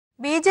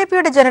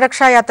ബിജെപിയുടെ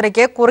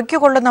ജനരക്ഷായാത്രയ്ക്ക്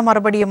കുറിക്കുകൊള്ളുന്ന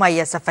മറുപടിയുമായി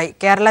എസ്എഫ്ഐ.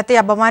 കേരളത്തെ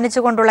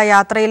അപമാനിച്ചുകൊണ്ടുള്ള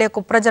യാത്രയിലെ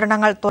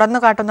കുപ്രചരണങ്ങൾ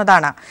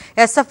തുറന്നുകാട്ടുന്നതാണ്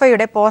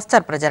എസ്എഫ്ഐയുടെ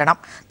പോസ്റ്റർ പ്രചരണം.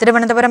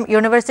 തിരുവനന്തപുരം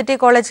യൂണിവേഴ്സിറ്റി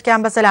കോളേജ്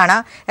ക്യാമ്പസിലാണ്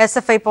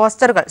എസ്എഫ്ഐ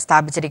പോസ്റ്ററുകൾ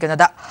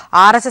സ്ഥാപിച്ചിരിക്കുന്നത്.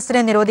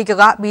 ആർഎസ്എസിനെ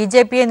നിരോധിക്കുക,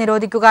 ബിജെപിയെ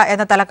നിരോധിക്കുക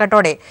എന്ന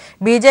തലക്കെട്ടോടെ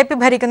ബിജെപി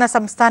ഭരിക്കുന്ന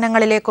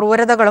സംസ്ഥാനങ്ങളിലെ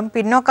ക്രൂരതകളും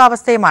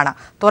പിന്നോക്കാവസ്ഥയുമാണ്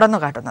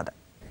തുറന്നുകാട്ടുന്നത്.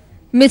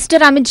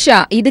 മിസ്റ്റർ അമിത്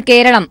ഷാ, ഇത്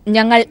കേരളം,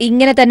 ഞങ്ങൾ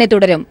ഇങ്ങനെ തന്നെ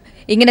തുടരും.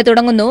 ഇങ്ങനെ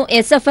തുടങ്ങുന്നു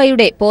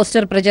എസ്എഫ്ഐയുടെ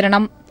പോസ്റ്റർ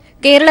പ്രചരണം.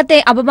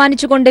 കേരളത്തെ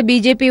അപമാനിച്ചുകൊണ്ട്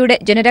ബിജെപിയുടെ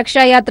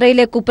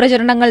ജനരക്ഷായാത്രയിലെ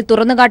കുപ്രചരണങ്ങൾ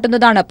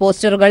തുറന്നുകാട്ടുന്നതാണ്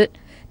പോസ്റ്ററുകൾ.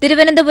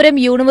 തിരുവനന്തപുരം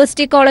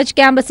യൂണിവേഴ്സിറ്റി കോളേജ്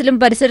ക്യാമ്പസിലും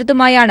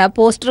പരിസരത്തുമായാണ്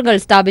പോസ്റ്ററുകൾ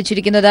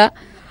സ്ഥാപിച്ചിരിക്കുന്നത്.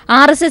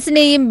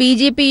 ആർഎസ്എസിനെയും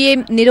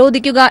ബിജെപിയെയും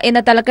നിരോധിക്കുക എന്ന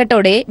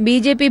തലക്കെട്ടോടെ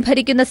ബിജെപി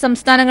ഭരിക്കുന്ന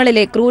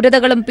സംസ്ഥാനങ്ങളിലെ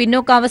ക്രൂരതകളും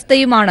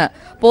പിന്നോക്കാവസ്ഥയുമാണ്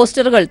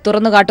പോസ്റ്ററുകൾ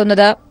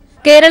തുറന്നുകാട്ടുന്നത്.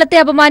 കേരളത്തെ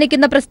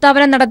അപമാനിക്കുന്ന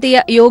പ്രസ്താവന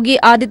നടത്തിയ യോഗി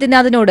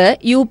ആദിത്യനാഥിനോട്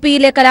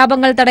യുപിയിലെ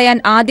കലാപങ്ങൾ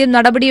തടയാൻ ആദ്യം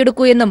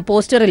നടപടിയെടുക്കൂ എന്നും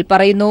പോസ്റ്ററിൽ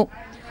പറയുന്നു.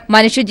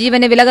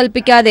 മനുഷ്യജീവന് വില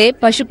കൽപ്പിക്കാതെ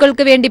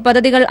പശുക്കൾക്ക് വേണ്ടി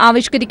പദ്ധതികൾ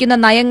ആവിഷ്കരിക്കുന്ന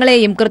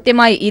നയങ്ങളെയും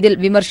കൃത്യമായി ഇതിൽ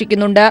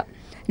വിമർശിക്കുന്നുണ്ട്.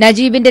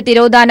 നജീബിന്റെ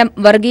തിരോധാനം,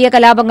 വർഗീയ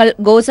കലാപങ്ങൾ,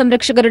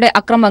 ഗോസംരക്ഷകരുടെ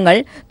അക്രമങ്ങൾ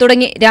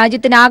തുടങ്ങി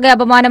രാജ്യത്തിനാകെ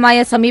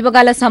അപമാനമായ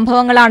സമീപകാല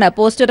സംഭവങ്ങളാണ്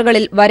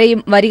പോസ്റ്ററുകളിൽ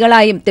വരയും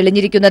വരികളായും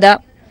തെളിഞ്ഞിരിക്കുന്നത്.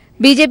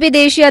 ബിജെപി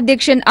ദേശീയ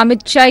അധ്യക്ഷൻ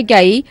അമിത്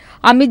ഷായ്ക്കായി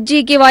അമിത്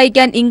ജിക്ക്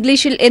വായിക്കാൻ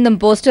ഇംഗ്ലീഷിൽ എന്നും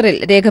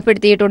പോസ്റ്ററിൽ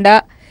രേഖപ്പെടുത്തിയിട്ടുണ്ട്.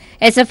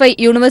 എസ്എഫ്ഐ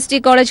യൂണിവേഴ്സിറ്റി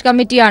കോളേജ്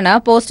കമ്മിറ്റിയാണ്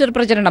പോസ്റ്റർ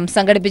പ്രചരണം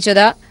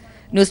സംഘടിപ്പിച്ചത്.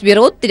 News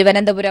bureau,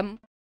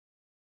 Thiruvananthapuram.